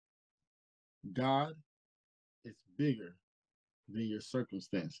God is bigger than your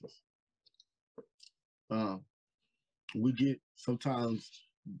circumstances. Um, we get sometimes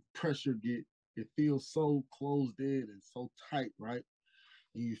pressure get it feels so closed in and so tight, right?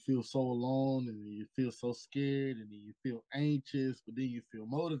 And you feel so alone, and then you feel so scared, and then you feel anxious, but then you feel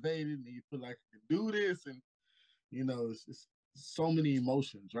motivated, and you feel like you can do this, and it's so many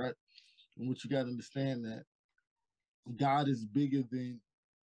emotions, right? And what you got to understand that God is bigger than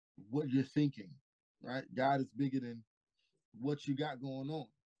what you're thinking, right? God is bigger than what you got going on.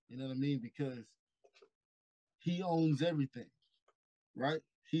 You know what I mean? Because He owns everything, right?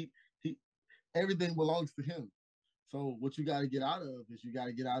 He everything belongs to Him. So what you got to get out of is you got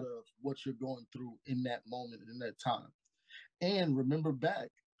to get out of what you're going through in that moment, in that time, and remember back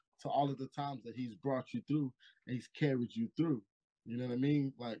to all of the times that He's brought you through and He's carried you through. You know what I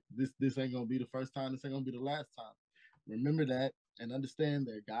mean? Like this ain't gonna be the first time. This ain't gonna be the last time. Remember that and understand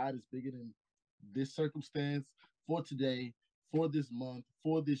that God is bigger than this circumstance for today, for this month,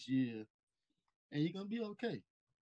 for this year, and you're gonna be okay.